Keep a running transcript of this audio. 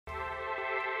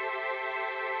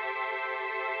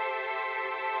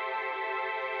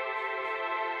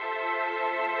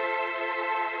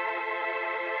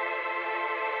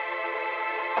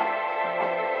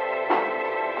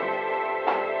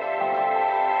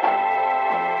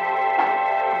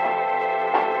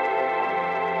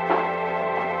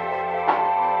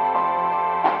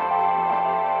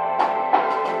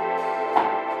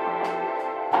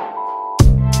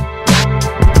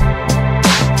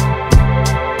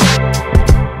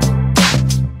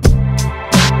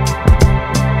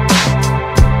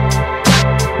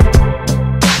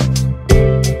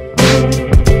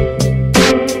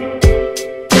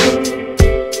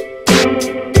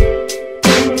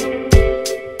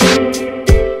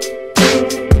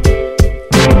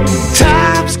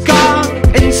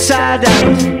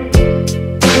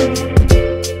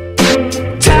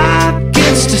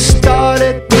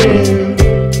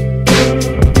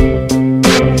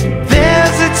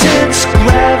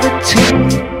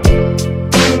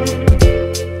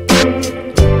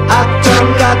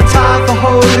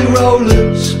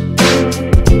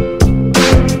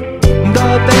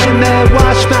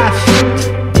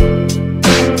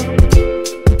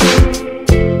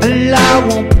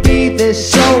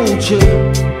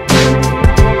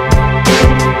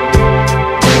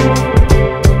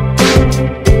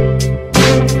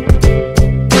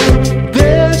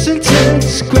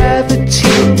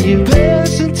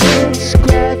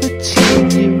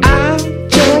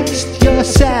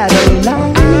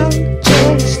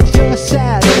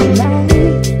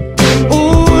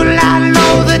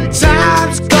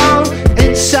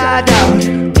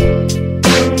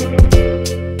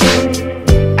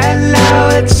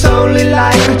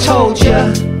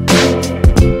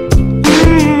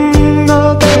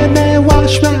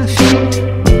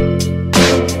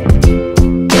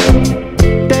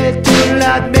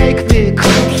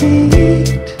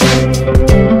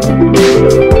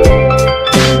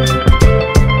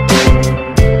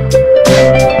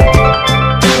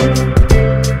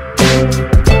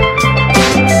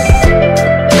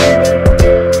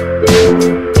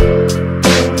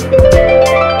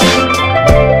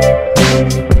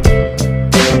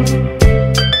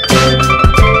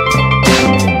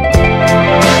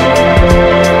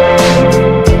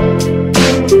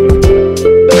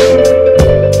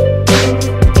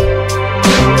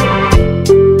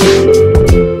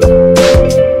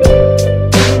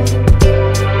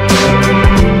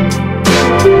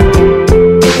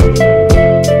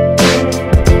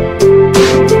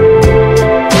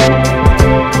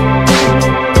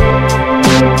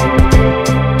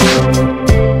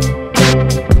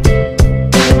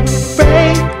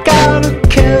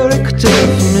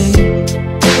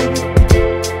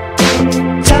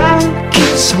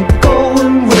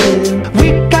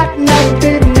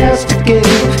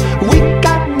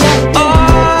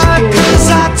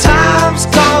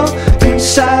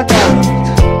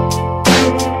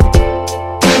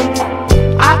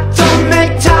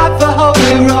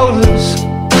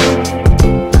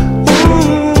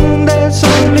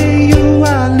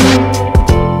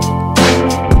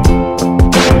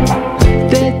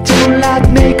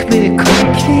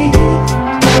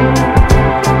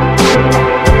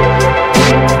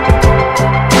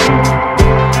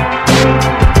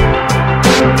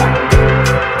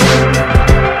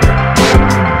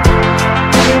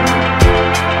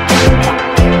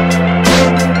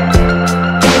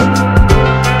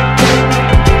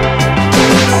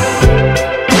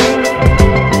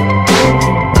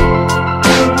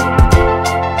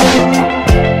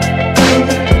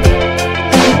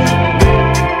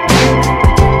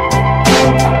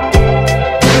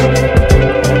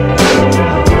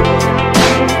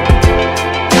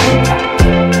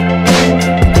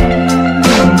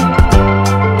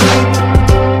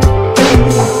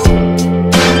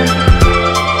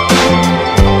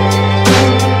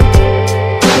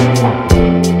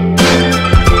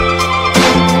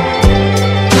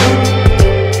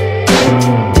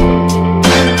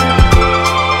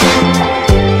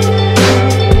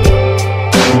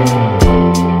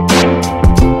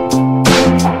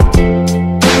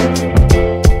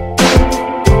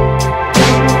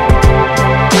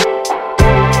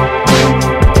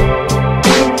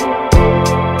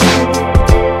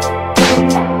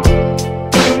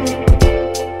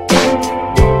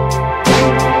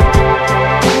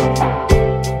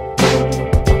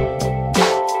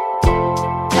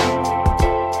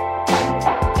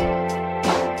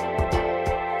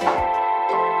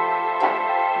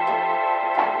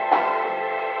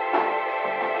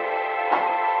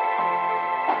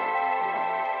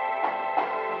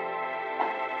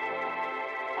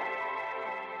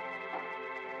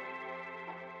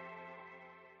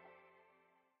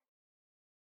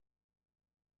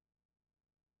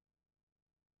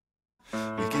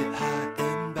We get high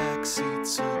in back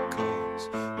seats of cars.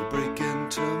 We break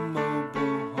into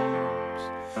mobile homes.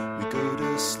 We go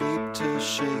to sleep to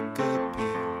shake a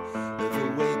peel.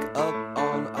 Never wake up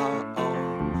on our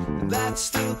own. And that's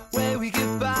the way we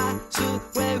get by. So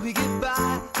the way we get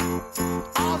by.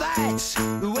 Oh, that's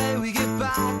the way we get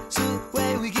by. So the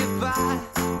way we get by.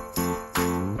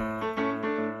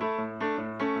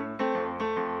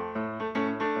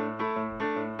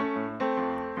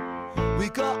 We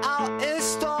go out in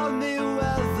stormy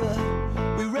weather.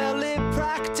 We rarely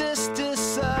practice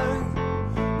discern.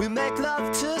 We make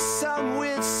love to some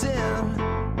weird sin.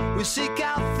 We seek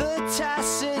out the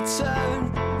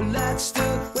taciturn. And that's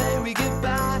the way we get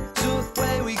by. So the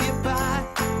way we get by.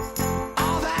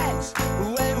 Oh, that's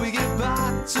the way we get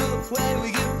by. So the way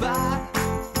we get by.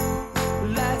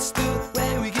 That's the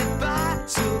way we get by.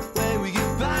 So the way we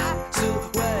get by. So the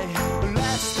way.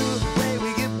 That's the way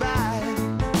we get by.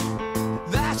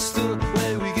 That's the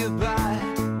way we get by.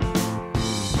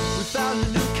 We found a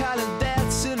new kind of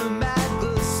dance in a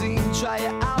magazine. Try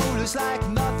it out, it's like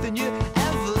nothing you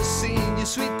ever seen. Your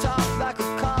sweet talk like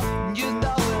a cop, and you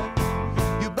know it.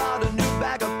 You bought a new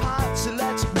bag of parts, so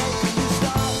let's make a new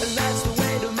start. And that's the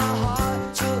way to my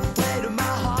heart, to the way to my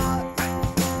heart.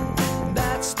 And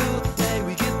that's the way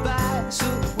we get by, so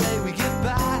the way we get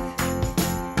by.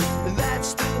 And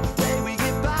that's the way we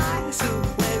get by, so the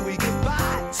way we get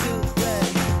by, so the way.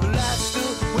 That's the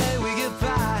way we get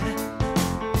by.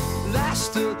 That's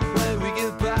the way we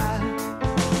get by.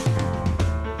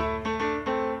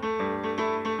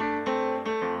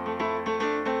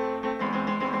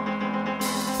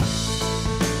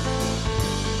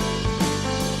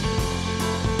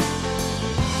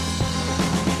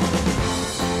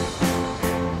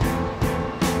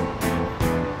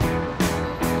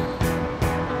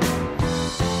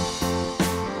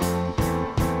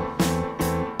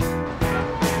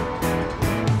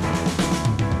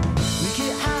 We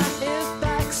get high in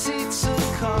backseats of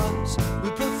cars. We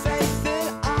put faith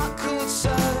in our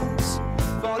concerns.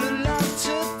 Fall in love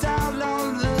to down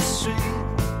on the street.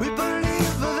 We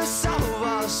believe in the sum of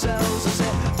ourselves. I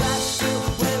said, that's the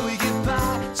way we get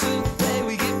by. So the way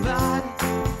we get by.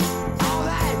 Oh,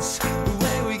 that's the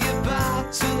way we get by.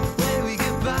 So the way we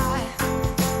get by.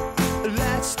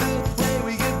 That's the way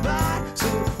we get by. So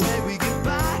the way we get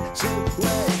by. So the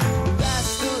way.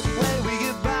 That's the way we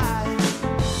get by.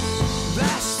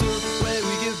 That's the way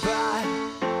we get by.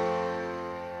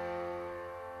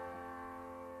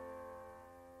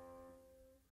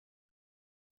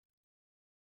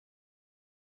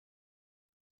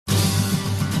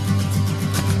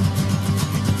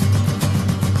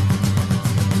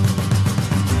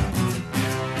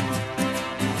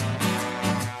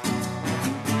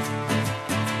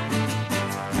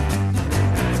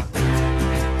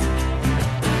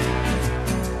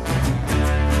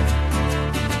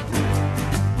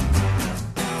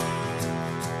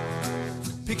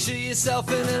 Picture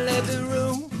yourself in a living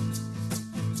room.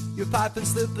 Your pipe and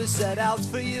slippers set out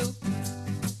for you.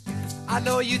 I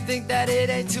know you think that it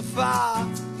ain't too far,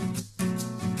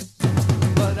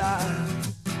 but I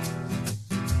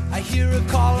hear a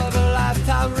call of a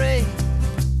lifetime ring.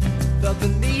 Felt the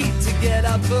need to get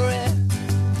up for it.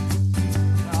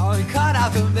 Oh, you cut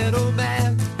out the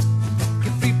middleman.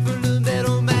 You're free from the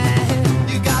middleman.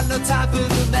 You got no time for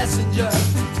the messenger.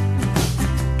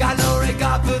 Got no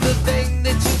regard for the thing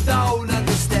that you don't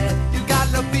understand. You got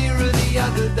no fear of the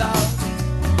underdog.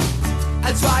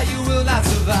 That's why you will not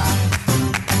survive.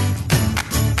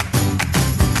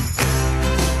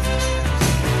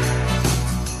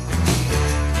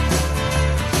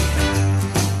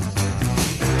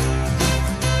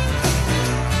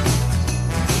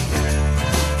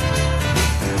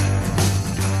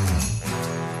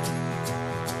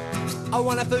 I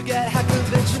wanna forget how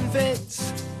convention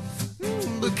fits.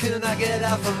 But can I get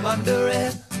out from under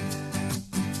it?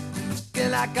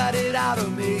 Can I cut it out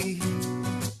of me?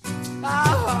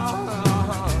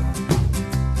 Oh.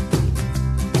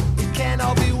 It can't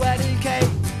all be wedding cake.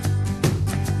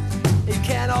 It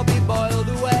can't all be boiled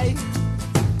away.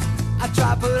 I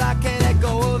try but I can't let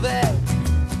go of it.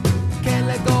 Can't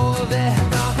let go of it.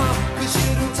 Cause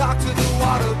you don't talk to the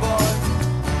water boy.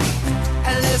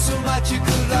 And there's so much you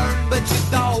could learn, but you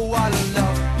don't wanna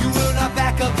know. You will not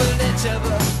back up an inch of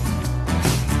it.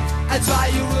 That's why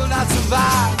you will not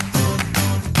survive.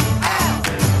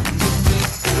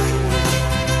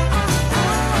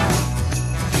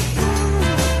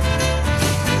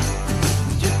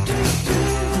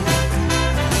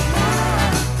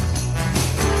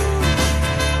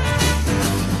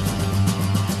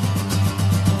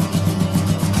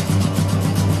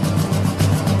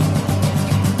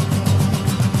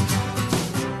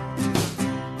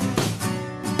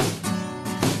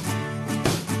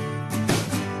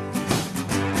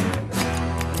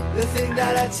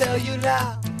 tell you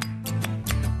now,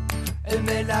 it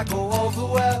may not go over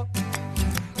well.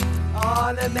 Oh,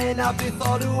 and it may not be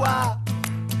thought a while,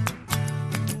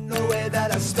 no way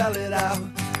that I spell it out.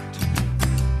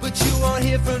 But you won't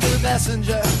hear from the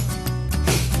messenger.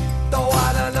 Don't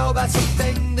wanna know about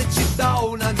something that you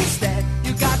don't understand.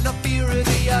 You got no fear of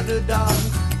the underdog.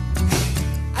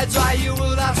 That's why you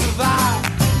will not survive.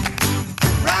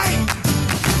 Right?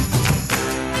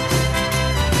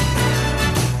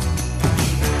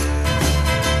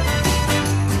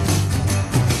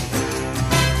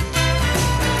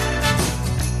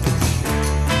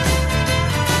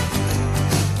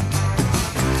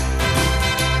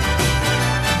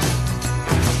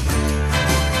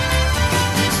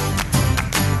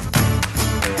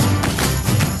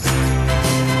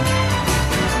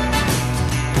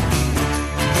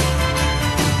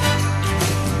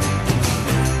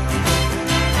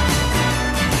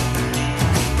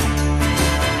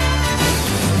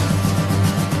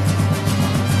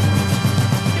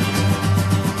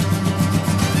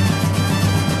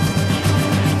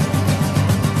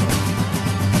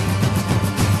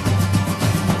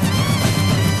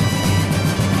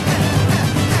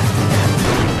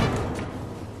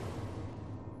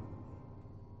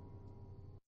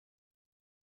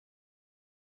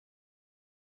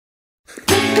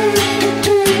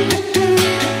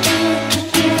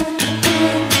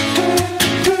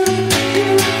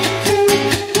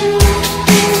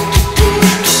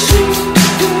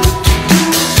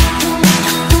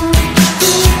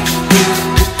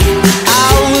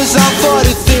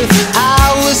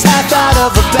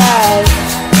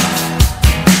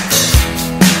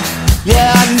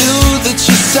 Yeah, I knew that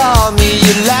you saw me.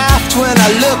 You laughed when I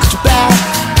looked back.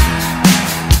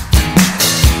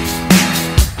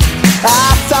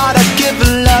 I thought I'd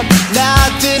given up, now I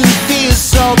didn't feel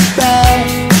so bad.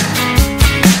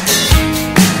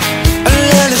 And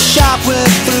then a shot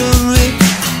went through me,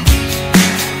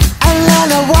 and then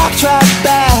I walked right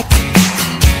back.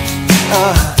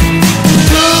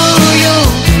 Do you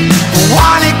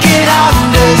wanna get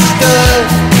understood?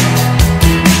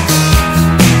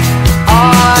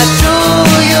 Or do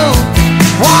you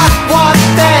want one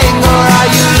thing, or are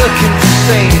you looking for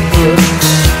sainthood?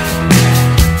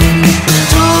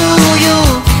 Do you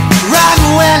run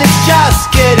when it's just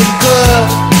getting good?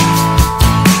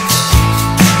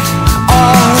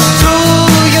 Or do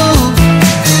you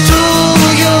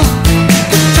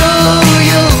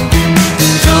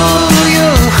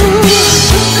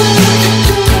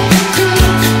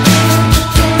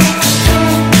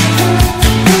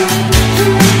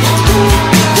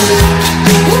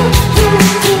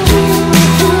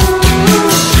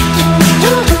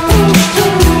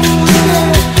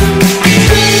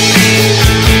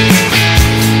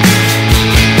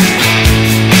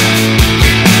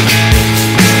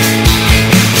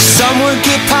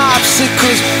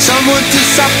someone do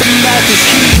something that is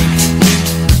heat.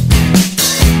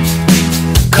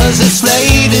 'Cause it's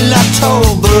late in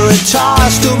October and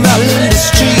tars still melt in the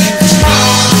streets.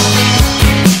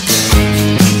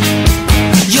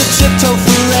 You tiptoe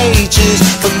for ages,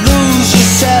 but lose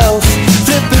yourself,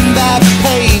 flipping back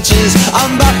pages,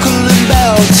 unbuckling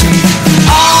belts.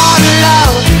 Oh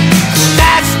love,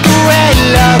 that's the way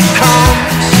love comes.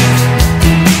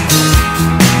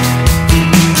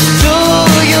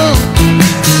 Don't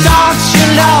you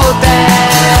know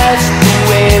that's the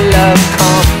way love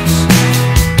comes?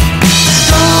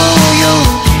 Do you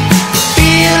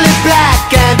feel it black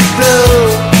and blue?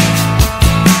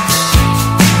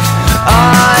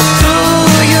 Or do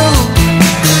you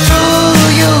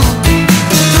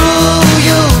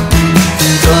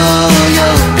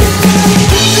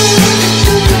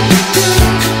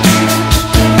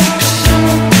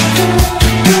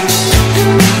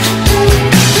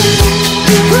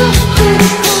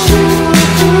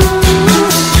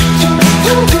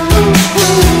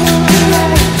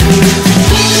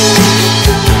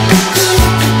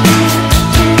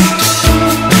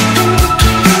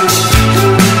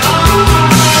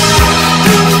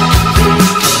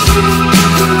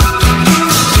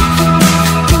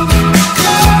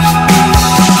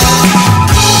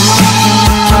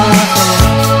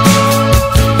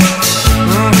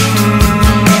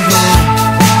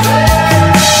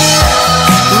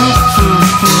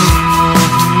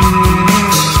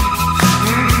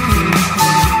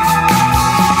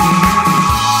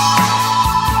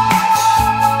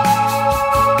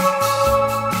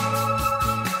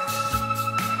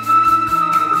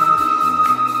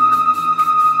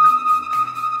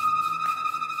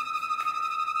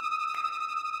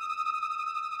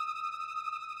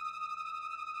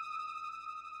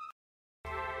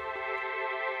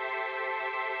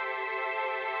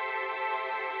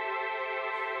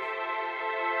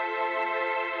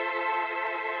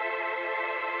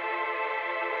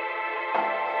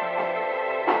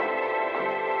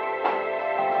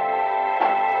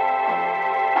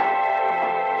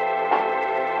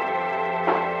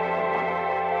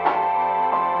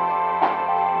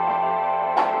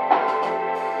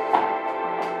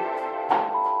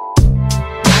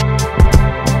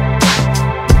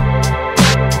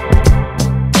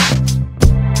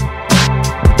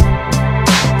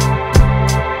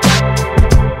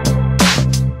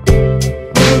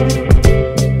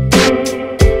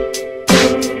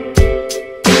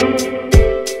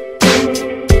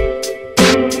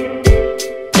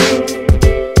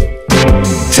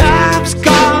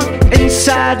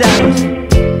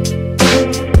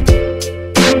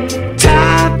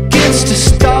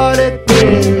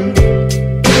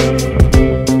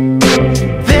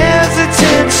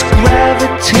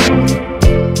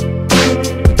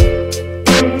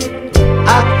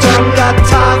got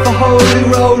time for holy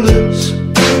rollers,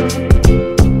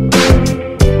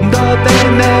 though they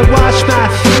may wash my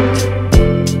feet.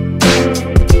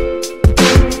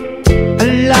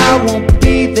 And I won't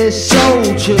be their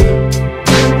soldier.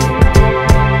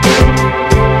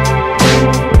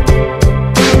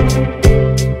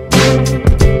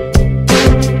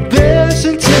 There's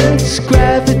intense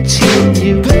gravity in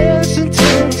you. There's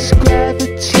intense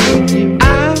gravity in you.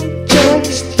 I'm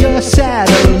just your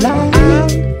satellite.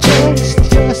 I'm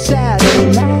just your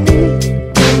satellite.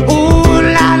 Ooh,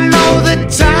 and I know the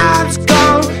time's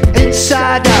gone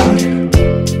inside out,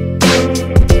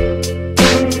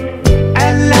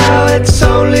 and now it's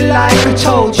only like I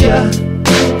told you.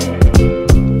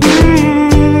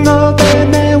 Though they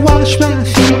may wash my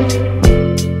feet,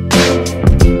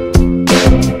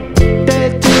 they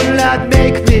do not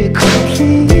make me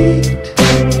complete.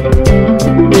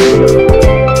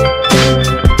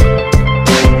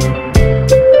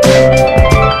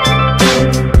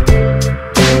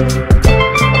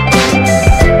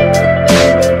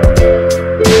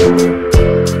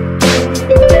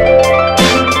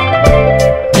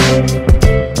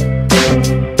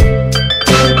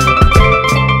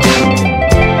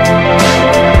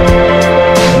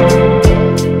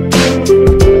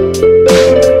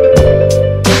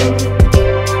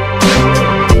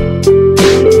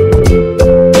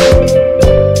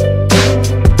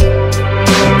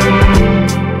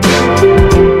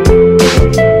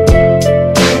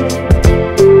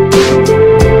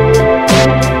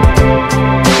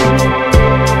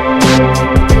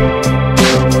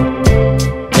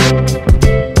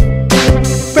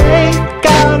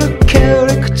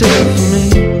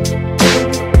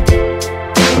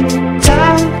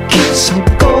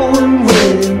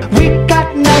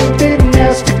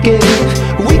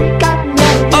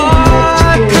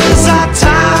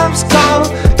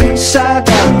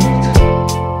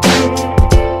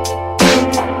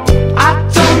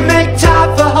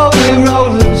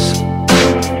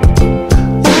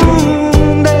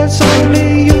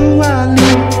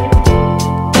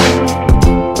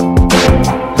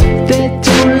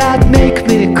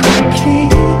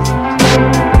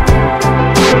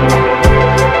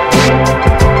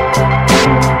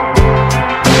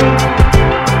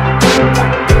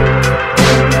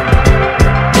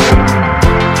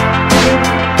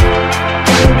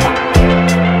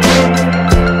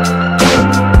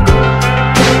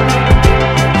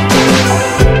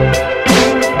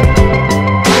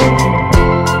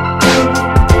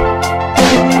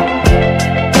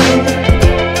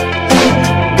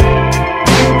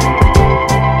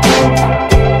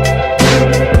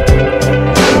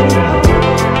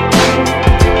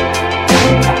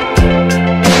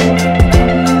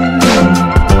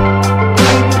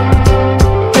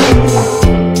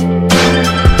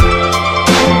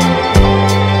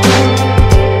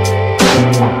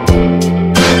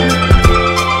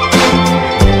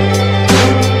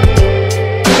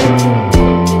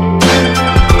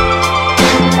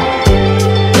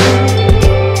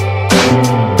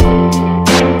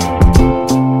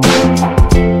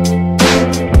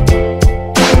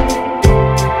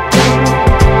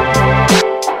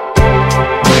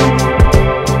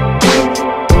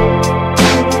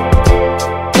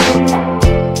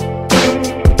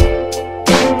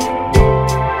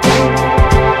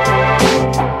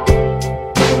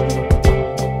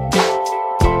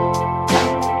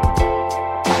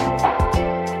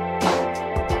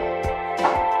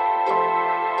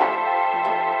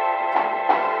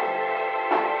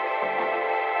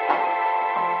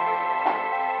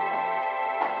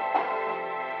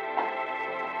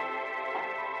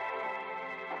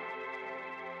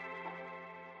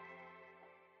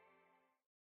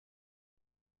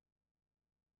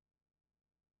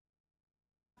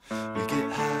 We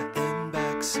get high in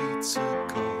backseats of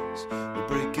cars, we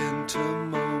break into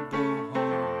mobile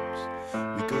homes,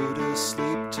 we go to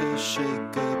sleep to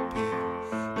shake a pill,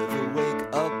 never wake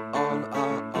up on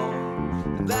our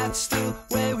own. And that's the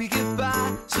way we get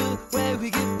by, so the way we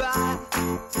get by.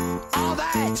 Oh,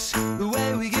 that's the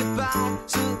way we get by,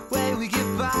 so the way we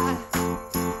get by.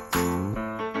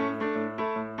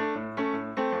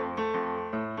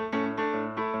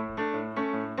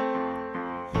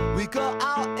 We go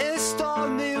out in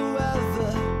stormy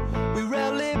weather, we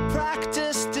rarely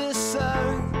practice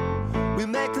discern. We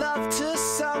make love to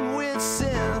some weird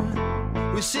sin,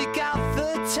 we seek out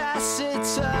the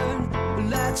taciturn.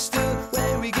 And that's the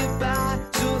way we get by,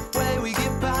 so the way we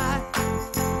get by.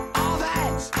 Oh,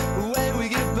 that's the way we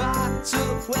get by.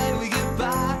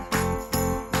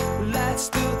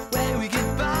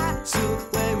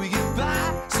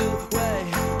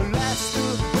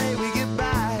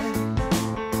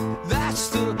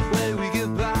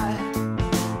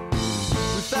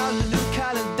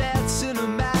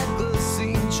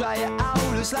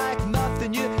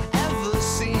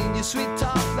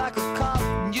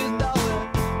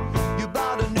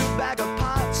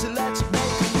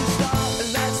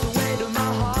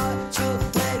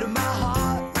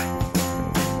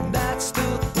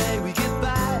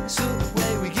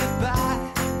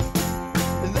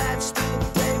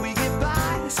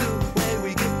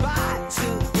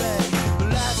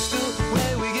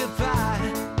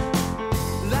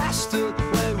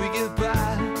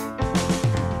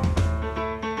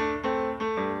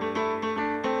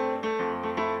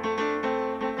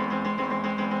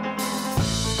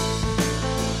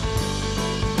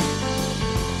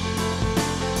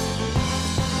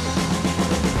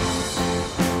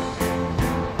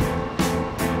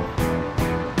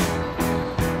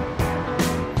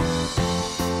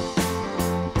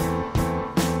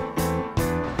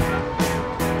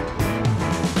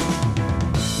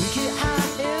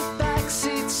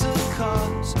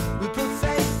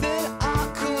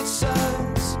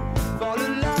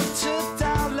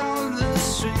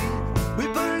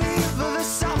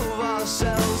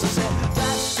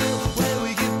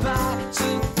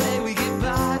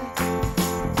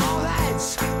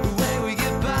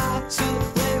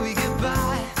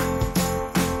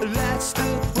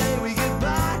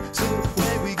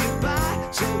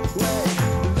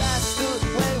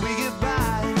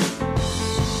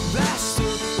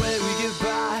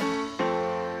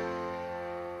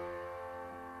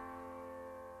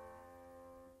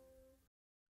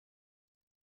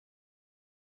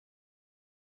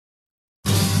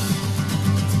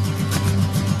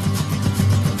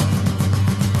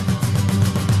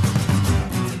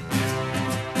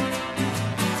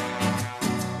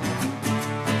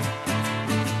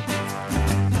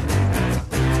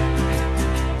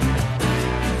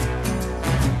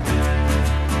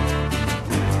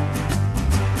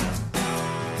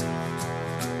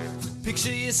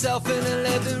 yourself in a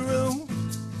living room,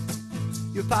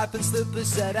 your pipe and slippers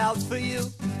set out for you.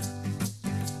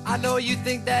 I know you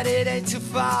think that it ain't too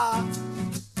far,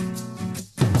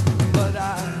 but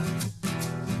I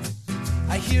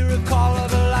hear a call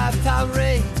of a lifetime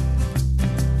ring.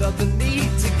 Felt the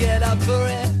need to get up for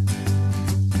it.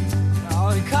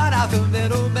 Oh, and cut out the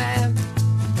middleman.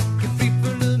 Get free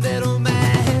from the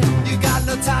middleman. You got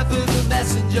no time for the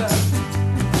messenger.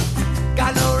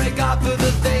 Got no regard for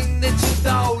the thing that you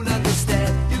don't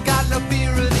understand. You got no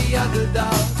fear of the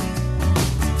underdog.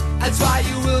 That's why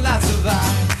you will not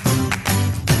survive.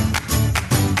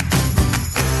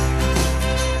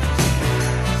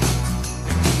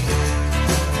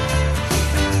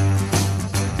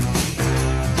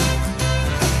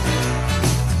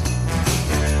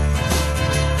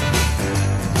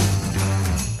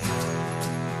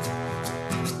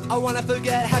 I wanna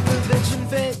forget how conviction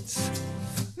fits,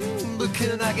 but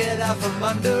can I get out from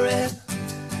under it?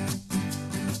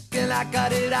 Can I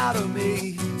cut it out of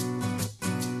me?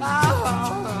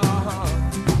 Oh.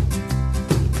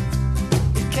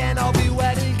 It can't all be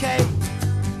wedding cake.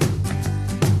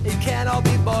 It can't all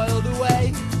be boiled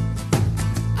away.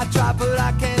 I try but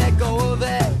I can't let go of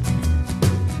it.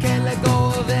 Can't let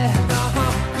go of it.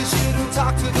 Cause you don't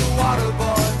talk to the water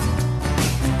boy.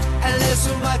 And there's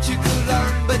so much you could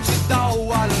learn, but you don't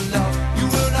wanna know. You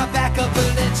will not back up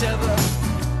an inch of it.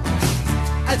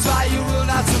 That's why you will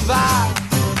not survive.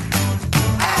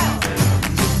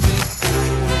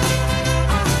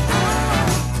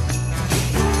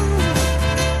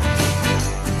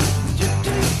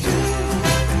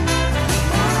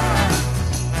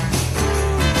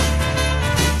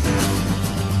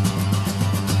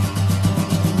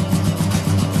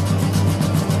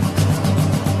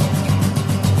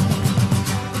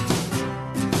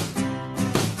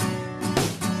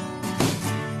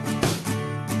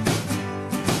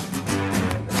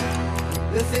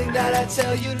 The thing that I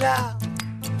tell you now,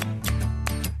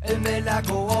 it may not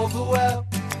go over well.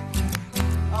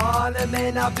 Oh, and it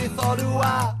may not be thought a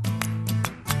while.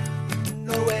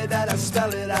 No way that I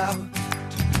spell it out.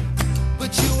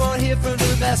 But you won't hear from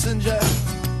the messenger.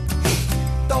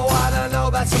 Don't wanna know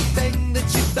about something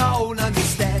that you don't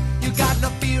understand. You got no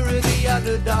fear of the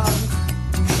underdog.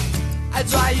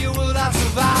 That's why you will not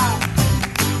survive.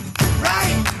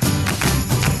 Right?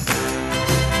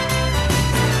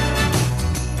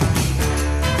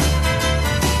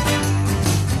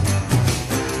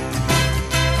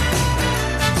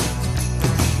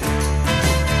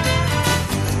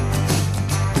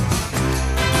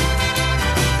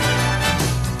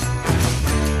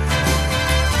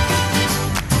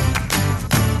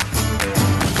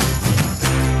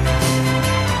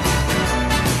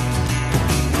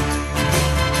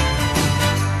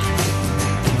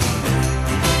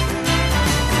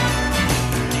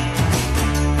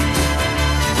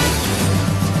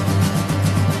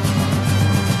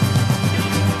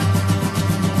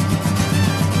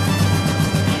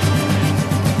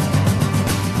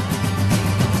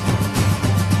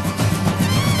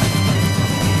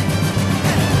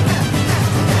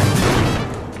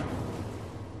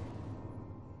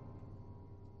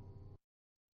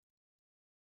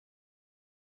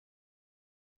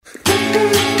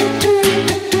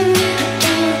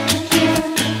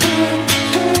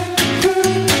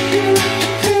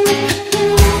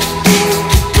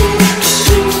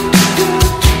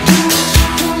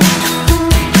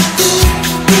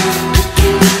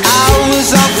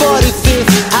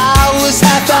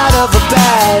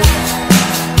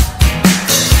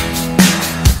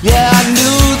 Yeah, I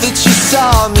knew that you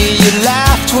saw me. You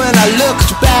laughed when I looked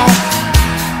back.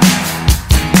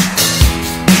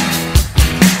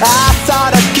 I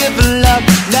thought I'd given up,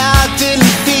 now it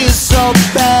didn't feel so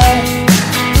bad.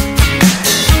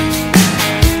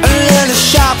 And then a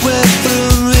shot went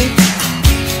through me,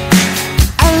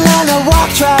 and then I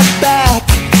walked right back.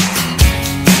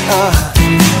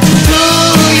 Do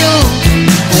you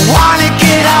wanna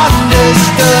get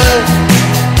understood?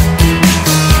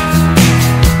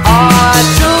 Or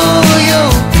do you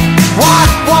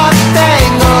want one thing,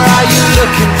 or are you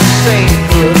looking for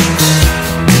sainthood?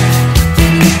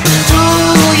 Do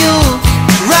you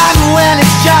run when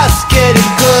it's just getting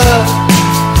good?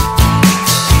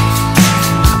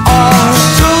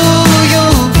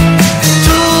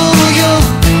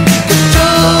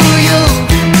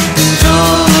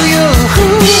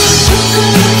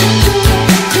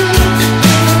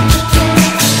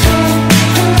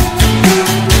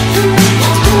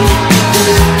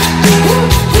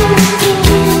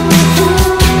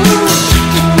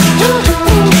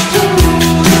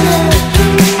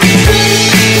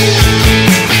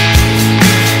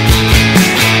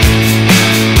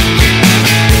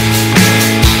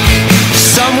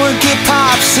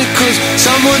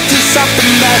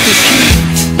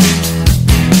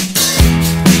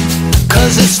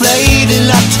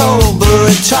 October,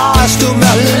 and tar still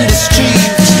melting the